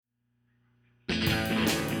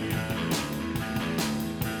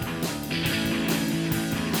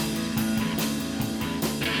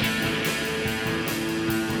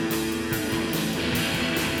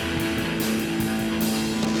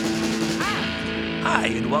Hi,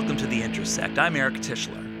 and welcome to The Intersect. I'm Eric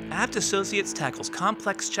Tischler. Apt Associates tackles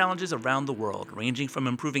complex challenges around the world, ranging from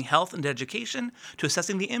improving health and education to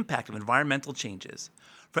assessing the impact of environmental changes.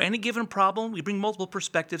 For any given problem, we bring multiple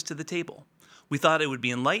perspectives to the table. We thought it would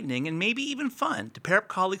be enlightening and maybe even fun to pair up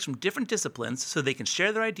colleagues from different disciplines so they can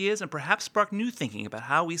share their ideas and perhaps spark new thinking about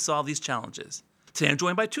how we solve these challenges. Today I'm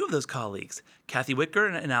joined by two of those colleagues, Kathy Whitker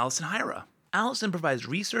and Allison Hyra. Allison provides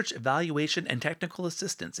research, evaluation, and technical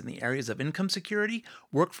assistance in the areas of income security,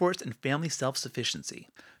 workforce, and family self-sufficiency.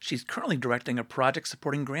 She's currently directing a project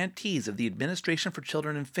supporting grantees of the Administration for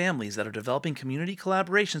Children and Families that are developing community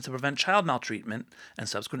collaborations to prevent child maltreatment and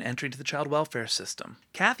subsequent entry into the child welfare system.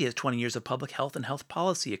 Kathy has 20 years of public health and health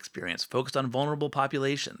policy experience focused on vulnerable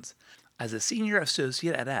populations. As a senior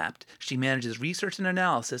associate at Apt, she manages research and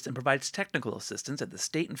analysis and provides technical assistance at the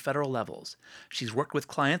state and federal levels. She's worked with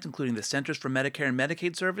clients including the Centers for Medicare and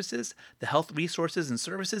Medicaid Services, the Health Resources and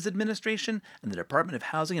Services Administration, and the Department of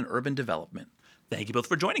Housing and Urban Development. Thank you both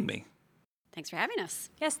for joining me. Thanks for having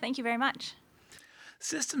us. Yes, thank you very much.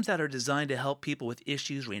 Systems that are designed to help people with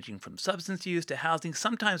issues ranging from substance use to housing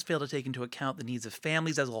sometimes fail to take into account the needs of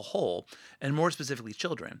families as a whole, and more specifically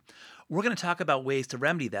children. We're going to talk about ways to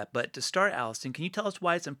remedy that, but to start, Allison, can you tell us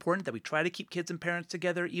why it's important that we try to keep kids and parents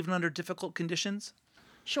together even under difficult conditions?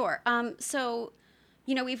 Sure.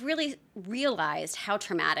 We've really realized how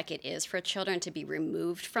traumatic it is for children to be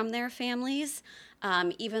removed from their families,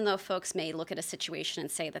 even though folks may look at a situation and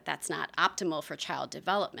say that that's not optimal for child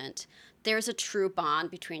development. There's a true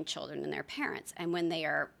bond between children and their parents. And when they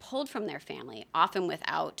are pulled from their family, often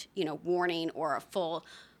without, warning or a full,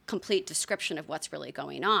 complete description of what's really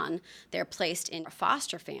going on, they're placed in a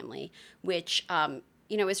foster family, which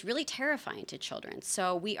is really terrifying to children.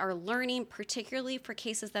 So we are learning, particularly for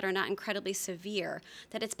cases that are not incredibly severe,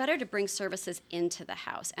 that it's better to bring services into the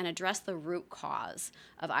house and address the root cause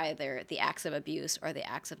of either the acts of abuse or the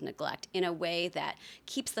acts of neglect in a way that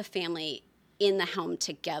keeps the family in the home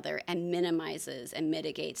together and minimizes and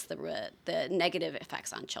mitigates the negative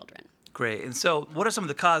effects on children. Great. And so what are some of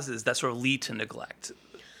the causes that sort of lead to neglect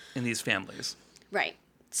in these families? Right.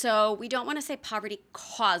 So we don't want to say poverty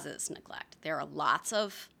causes neglect. There are lots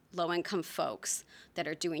of low-income folks that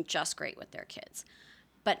are doing just great with their kids.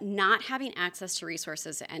 But not having access to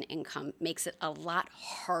resources and income makes it a lot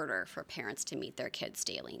harder for parents to meet their kids'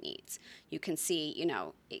 daily needs. You can see,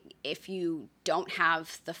 if you don't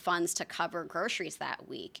have the funds to cover groceries that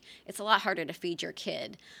week, it's a lot harder to feed your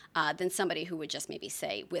kid than somebody who would just maybe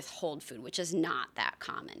say withhold food, which is not that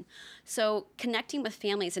common. So connecting with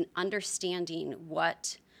families and understanding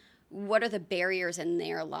what are the barriers in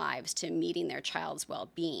their lives to meeting their child's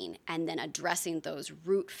well-being, and then addressing those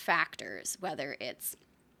root factors, whether it's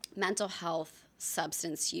mental health,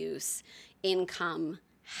 substance use, income,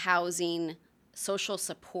 housing, social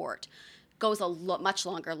support, goes a much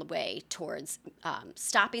longer way towards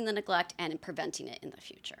stopping the neglect and preventing it in the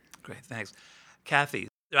future. Great, thanks. Kathy,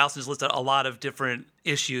 Allison's listed a lot of different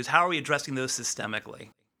issues. How are we addressing those systemically?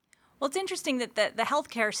 Well, it's interesting that the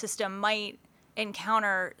healthcare system might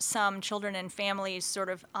encounter some children and families sort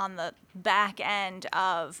of on the back end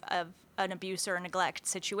of an abuse or a neglect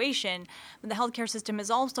situation. But the healthcare system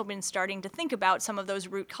has also been starting to think about some of those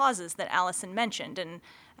root causes that Allison mentioned.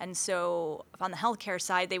 And so on the healthcare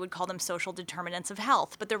side, they would call them social determinants of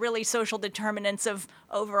health, but they're really social determinants of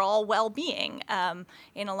overall well-being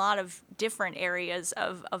in a lot of different areas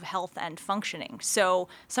of health and functioning. So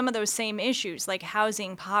some of those same issues like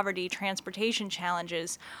housing, poverty, transportation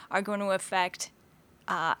challenges are going to affect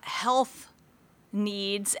health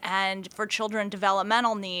needs and for children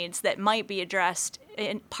developmental needs that might be addressed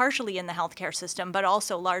partially in the healthcare system, but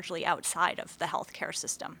also largely outside of the healthcare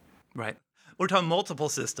system. Right. We're talking multiple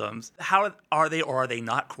systems. How are they or are they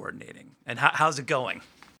not coordinating? And how's it going?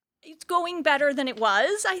 It's going better than it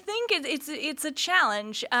was. I think it's a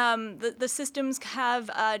challenge. The systems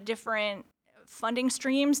have different funding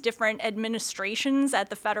streams, different administrations at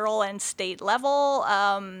the federal and state level.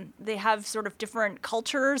 They have sort of different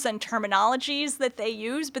cultures and terminologies that they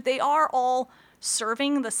use, but they are all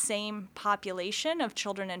serving the same population of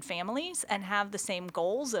children and families and have the same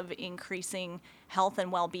goals of increasing health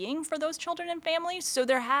and well-being for those children and families. So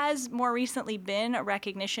there has more recently been a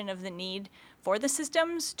recognition of the need for the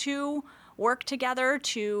systems to work together,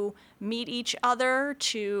 to meet each other,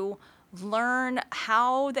 to learn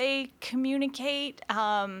how they communicate,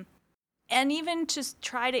 and even to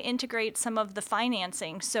try to integrate some of the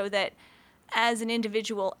financing so that as an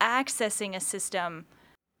individual accessing a system,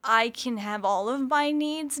 I can have all of my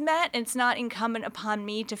needs met. It's not incumbent upon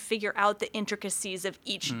me to figure out the intricacies of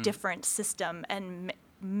each different system and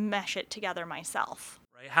mesh it together myself.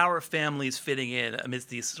 How are families fitting in amidst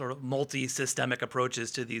these sort of multi-systemic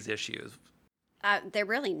approaches to these issues? They're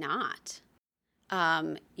really not.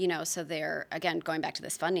 So they're, again, going back to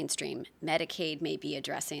this funding stream, Medicaid may be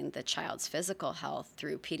addressing the child's physical health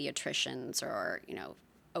through pediatricians or,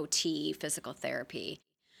 OT, physical therapy.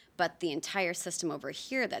 But the entire system over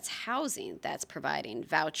here that's housing, that's providing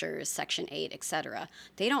vouchers, Section 8, et cetera,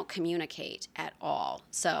 they don't communicate at all.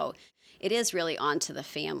 So it is really on to the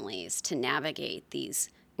families to navigate these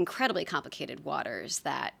incredibly complicated waters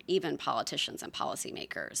that even politicians and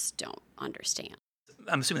policymakers don't understand.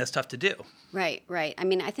 I'm assuming that's tough to do. Right, right. I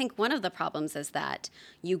mean, I think one of the problems is that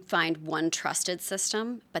you find one trusted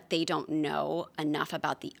system, but they don't know enough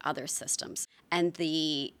about the other systems. And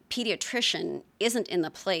the pediatrician isn't in the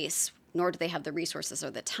place, nor do they have the resources or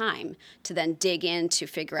the time to then dig in to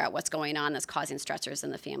figure out what's going on that's causing stressors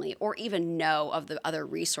in the family, or even know of the other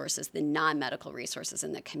resources, the non-medical resources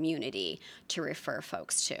in the community to refer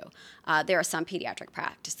folks to. There are some pediatric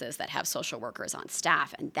practices that have social workers on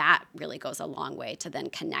staff, and that really goes a long way to then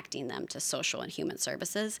connecting them to social and human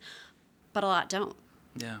services, but a lot don't.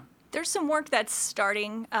 Yeah. There's some work that's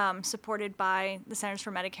starting, supported by the Centers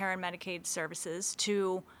for Medicare and Medicaid Services,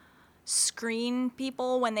 to screen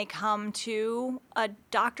people when they come to a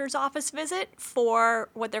doctor's office visit for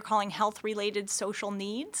what they're calling health-related social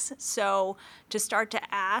needs. So to start to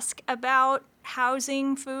ask about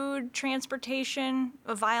housing, food, transportation,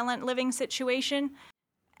 a violent living situation,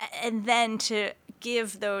 and then to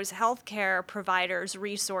give those healthcare providers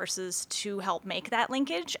resources to help make that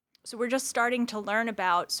linkage. So we're just starting to learn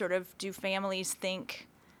about sort of, do families think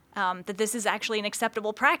that this is actually an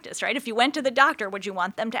acceptable practice, right? If you went to the doctor, would you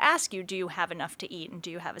want them to ask you, do you have enough to eat and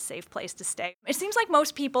do you have a safe place to stay? It seems like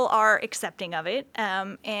most people are accepting of it,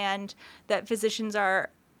 and that physicians are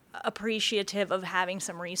appreciative of having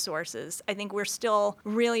some resources. I think we're still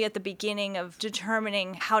really at the beginning of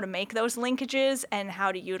determining how to make those linkages and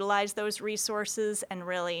how to utilize those resources, and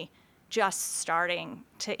really just starting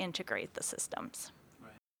to integrate the systems.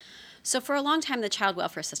 So for a long time, the child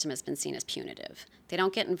welfare system has been seen as punitive. They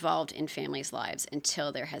don't get involved in families' lives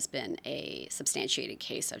until there has been a substantiated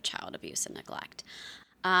case of child abuse and neglect.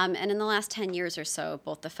 And in the last 10 years or so,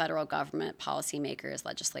 both the federal government, policymakers,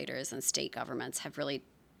 legislators, and state governments have really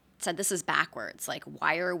said this is backwards. Like,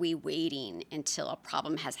 why are we waiting until a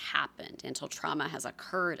problem has happened, until trauma has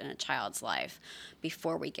occurred in a child's life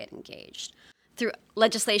before we get engaged? Through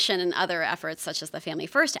legislation and other efforts, such as the Family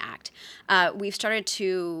First Act, we've started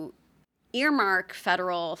to earmark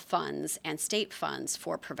federal funds and state funds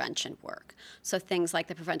for prevention work. So things like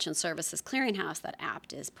the Prevention Services Clearinghouse that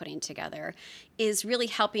APT is putting together is really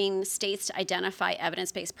helping states to identify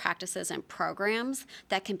evidence-based practices and programs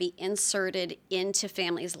that can be inserted into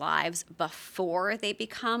families' lives before they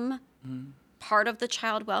become part of the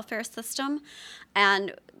child welfare system.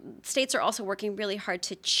 And states are also working really hard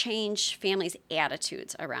to change families'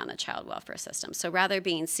 attitudes around the child welfare system. So rather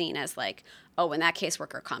being seen as like, oh, when that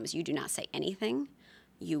caseworker comes, you do not say anything.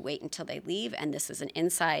 You wait until they leave, and this is an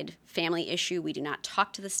inside family issue. We do not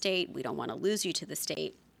talk to the state. We don't want to lose you to the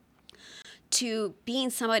state. To being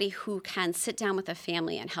somebody who can sit down with a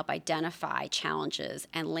family and help identify challenges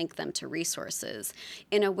and link them to resources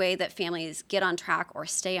in a way that families get on track or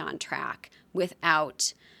stay on track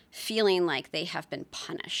without feeling like they have been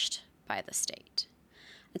punished by the state.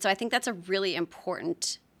 And so I think that's a really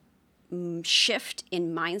important shift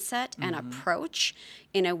in mindset and approach,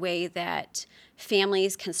 in a way that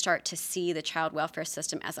families can start to see the child welfare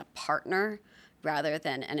system as a partner rather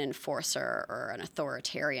than an enforcer or an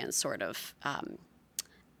authoritarian sort of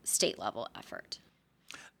state-level effort.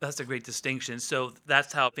 That's a great distinction. So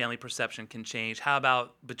that's how family perception can change. How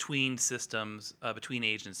about between systems, between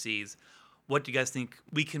agencies? What do you guys think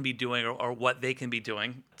we can be doing, or what they can be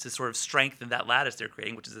doing to sort of strengthen that lattice they're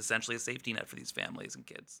creating, which is essentially a safety net for these families and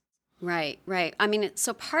kids? Right, right. I mean,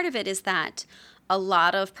 so part of it is that a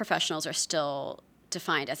lot of professionals are still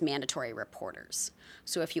defined as mandatory reporters.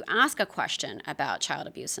 So if you ask a question about child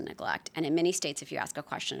abuse and neglect, and in many states if you ask a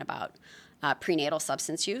question about prenatal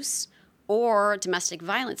substance use or domestic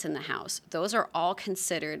violence in the house, those are all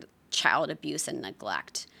considered child abuse and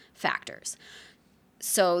neglect factors.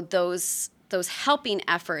 So those helping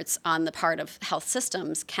efforts on the part of health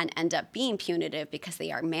systems can end up being punitive because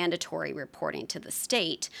they are mandatory reporting to the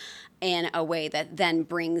state in a way that then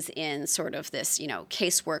brings in sort of this,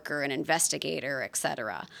 caseworker and investigator, et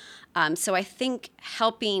cetera. So I think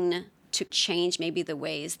helping to change maybe the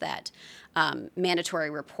ways that mandatory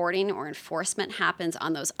reporting or enforcement happens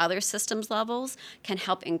on those other systems levels can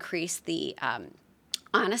help increase the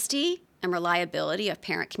honesty and reliability of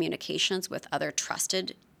parent communications with other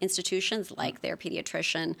trusted institutions like their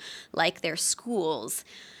pediatrician, like their schools,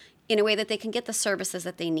 in a way that they can get the services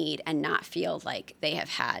that they need and not feel like they have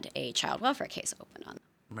had a child welfare case open on them.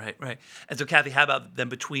 Right, right. And so, Kathy, how about then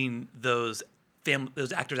between those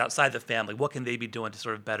actors outside the family, what can they be doing to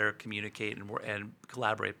sort of better communicate and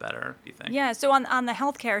collaborate better, do you think? Yeah, so on the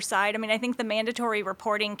healthcare side, I mean, I think the mandatory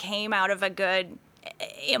reporting came out of a good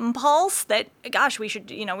impulse that, gosh, we should,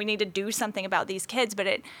 we need to do something about these kids, but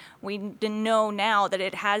we know now that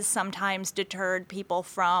it has sometimes deterred people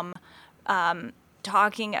from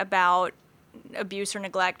talking about abuse or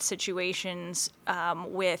neglect situations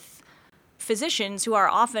with physicians who are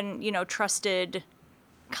often, trusted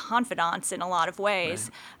confidants in a lot of ways.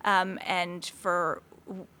 Right. And for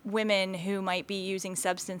women who might be using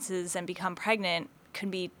substances and become pregnant can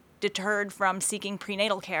be deterred from seeking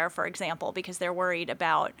prenatal care, for example, because they're worried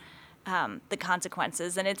about the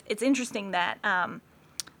consequences. And it's interesting that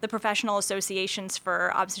the professional associations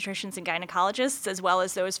for obstetricians and gynecologists, as well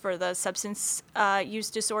as those for the substance use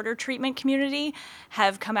disorder treatment community,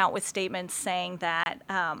 have come out with statements saying that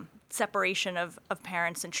separation of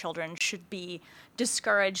parents and children should be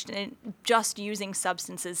discouraged, and just using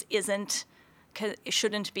substances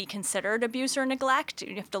shouldn't be considered abuse or neglect.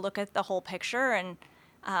 You have to look at the whole picture and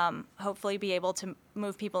hopefully be able to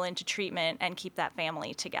move people into treatment and keep that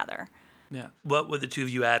family together. Yeah. What would the two of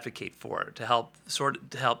you advocate for to help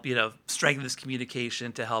strengthen this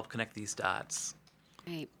communication, to help connect these dots?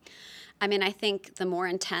 Right. I mean, I think the more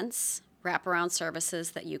intense wraparound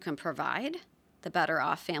services that you can provide, the better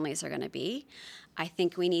off families are going to be. I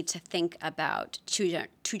think we need to think about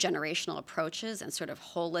two-generational approaches and sort of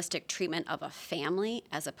holistic treatment of a family,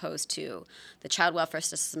 as opposed to the child welfare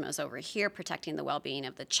system is over here protecting the well-being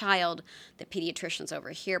of the child, the pediatrician's over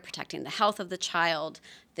here protecting the health of the child,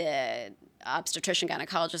 the obstetrician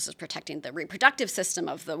gynecologist is protecting the reproductive system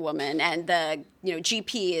of the woman, and the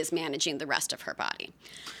GP is managing the rest of her body.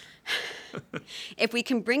 If we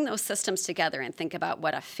can bring those systems together and think about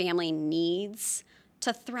what a family needs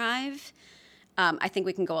to thrive, I think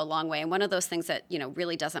we can go a long way. And one of those things that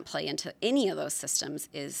really doesn't play into any of those systems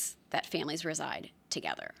is that families reside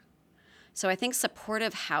together. So I think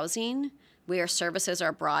supportive housing, where services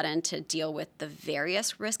are brought in to deal with the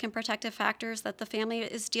various risk and protective factors that the family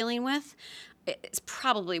is dealing with, is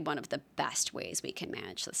probably one of the best ways we can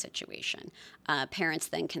manage the situation. Parents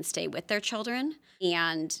then can stay with their children,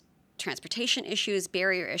 and transportation issues,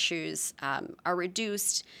 barrier issues are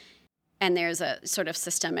reduced, and there's a sort of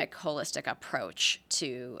systemic, holistic approach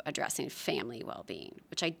to addressing family well-being,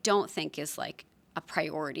 which I don't think is like a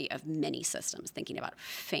priority of many systems, thinking about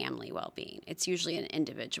family well-being. It's usually an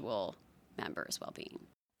individual member's well-being.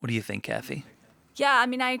 What do you think, Kathy? Yeah, I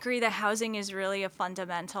mean, I agree that housing is really a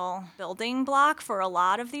fundamental building block for a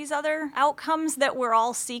lot of these other outcomes that we're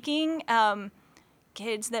all seeking.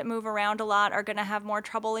 Kids that move around a lot are going to have more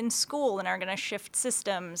trouble in school and are going to shift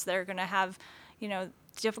systems. They're going to have,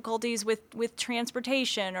 difficulties with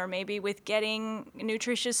transportation, or maybe with getting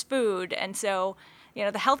nutritious food. And so,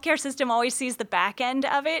 the healthcare system always sees the back end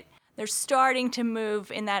of it. They're starting to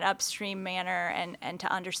move in that upstream manner and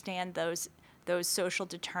to understand those social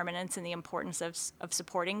determinants and the importance of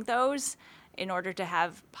supporting those in order to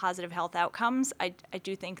have positive health outcomes. I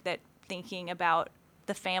do think that thinking about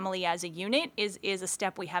the family as a unit is a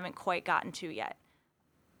step we haven't quite gotten to yet.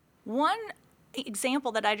 One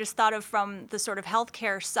example that I just thought of from the sort of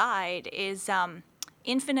healthcare side is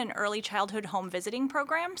infant and early childhood home visiting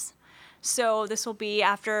programs. So this will be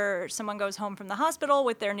after someone goes home from the hospital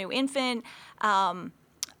with their new infant.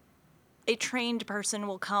 A trained person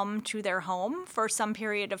will come to their home for some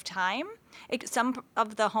period of time. Some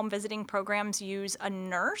of the home visiting programs use a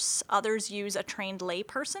nurse, others use a trained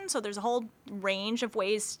layperson. So there's a whole range of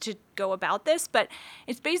ways to go about this, but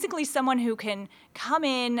it's basically someone who can come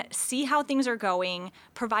in, see how things are going,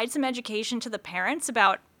 provide some education to the parents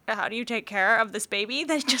about how do you take care of this baby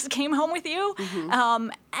that just came home with you,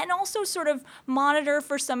 and also sort of monitor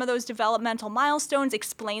for some of those developmental milestones,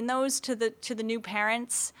 explain those to the new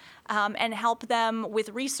parents, and help them with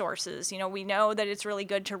resources. We know that it's really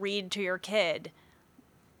good to read to your kid.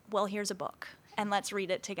 Well, here's a book, and let's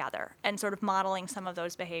read it together, and sort of modeling some of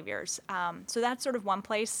those behaviors. So that's sort of one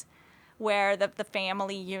place where the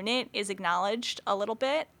family unit is acknowledged a little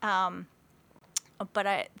bit,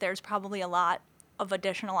 but there's probably a lot of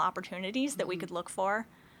additional opportunities that we could look for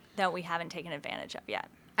that we haven't taken advantage of yet.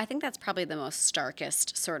 I think that's probably the most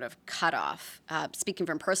starkest sort of cutoff. Speaking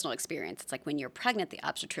from personal experience, it's like when you're pregnant, the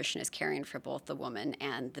obstetrician is caring for both the woman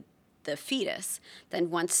and the fetus.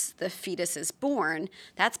 Then once the fetus is born,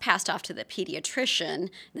 that's passed off to the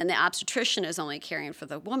pediatrician. Then the obstetrician is only caring for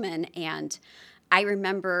the woman. And I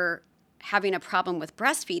remember having a problem with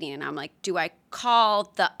breastfeeding, and I'm like, do I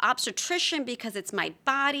call the obstetrician because it's my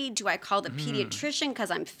body? Do I call the pediatrician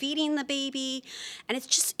because I'm feeding the baby? And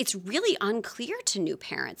it's really unclear to new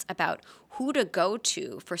parents about who to go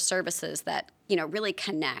to for services that, really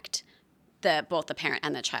connect both the parent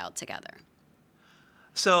and the child together.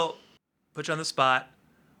 So, put you on the spot.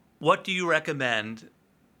 What do you recommend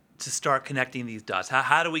to start connecting these dots?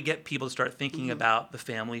 How do we get people to start thinking about the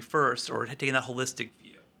family first, or taking that holistic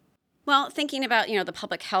view? Well, thinking about, the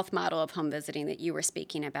public health model of home visiting that you were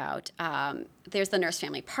speaking about, there's the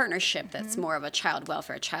nurse-family partnership that's more of a child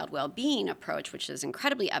welfare, child well-being approach, which is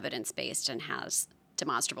incredibly evidence-based and has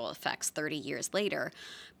demonstrable effects 30 years later.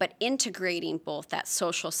 But integrating both that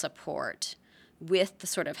social support with the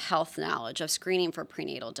sort of health knowledge of screening for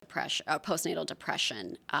prenatal depression, postnatal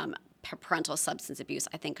depression, parental substance abuse,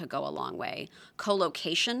 I think could go a long way.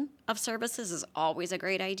 Co-location of services is always a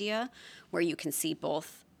great idea, where you can see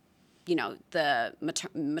both the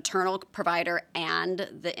maternal provider and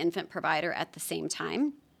the infant provider at the same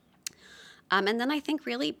time. And then I think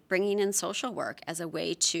really bringing in social work as a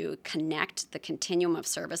way to connect the continuum of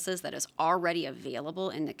services that is already available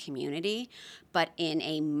in the community, but in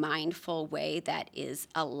a mindful way that is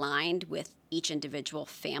aligned with each individual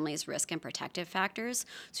family's risk and protective factors.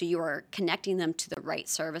 So you are connecting them to the right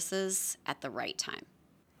services at the right time.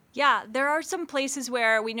 Yeah, there are some places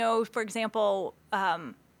where we know, for example,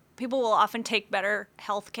 people will often take better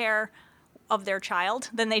health care of their child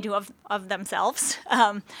than they do of themselves.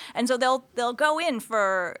 And so they'll go in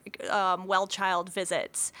for well child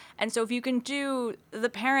visits. And so if you can do the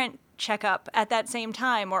parent checkup at that same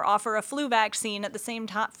time, or offer a flu vaccine at the same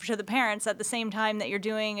time to the parents at the same time that you're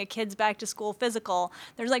doing a kid's back to school physical,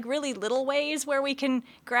 there's like really little ways where we can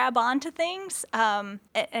grab onto things. And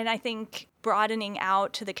I think broadening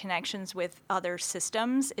out to the connections with other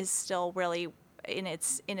systems is still really in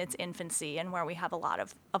its infancy, and where we have a lot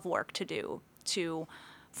of work to do to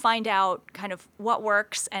find out kind of what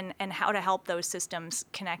works and how to help those systems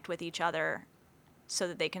connect with each other so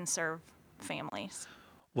that they can serve families.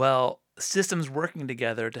 Well, systems working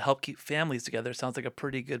together to help keep families together sounds like a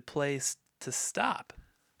pretty good place to stop.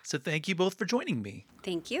 So thank you both for joining me.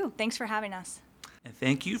 Thank you. Thanks for having us. And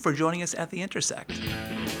thank you for joining us at The Intersect.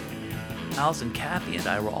 Allison, Kathy, and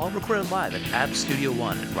I were all recorded live at AB Studio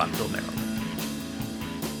One in Rockville, Maryland.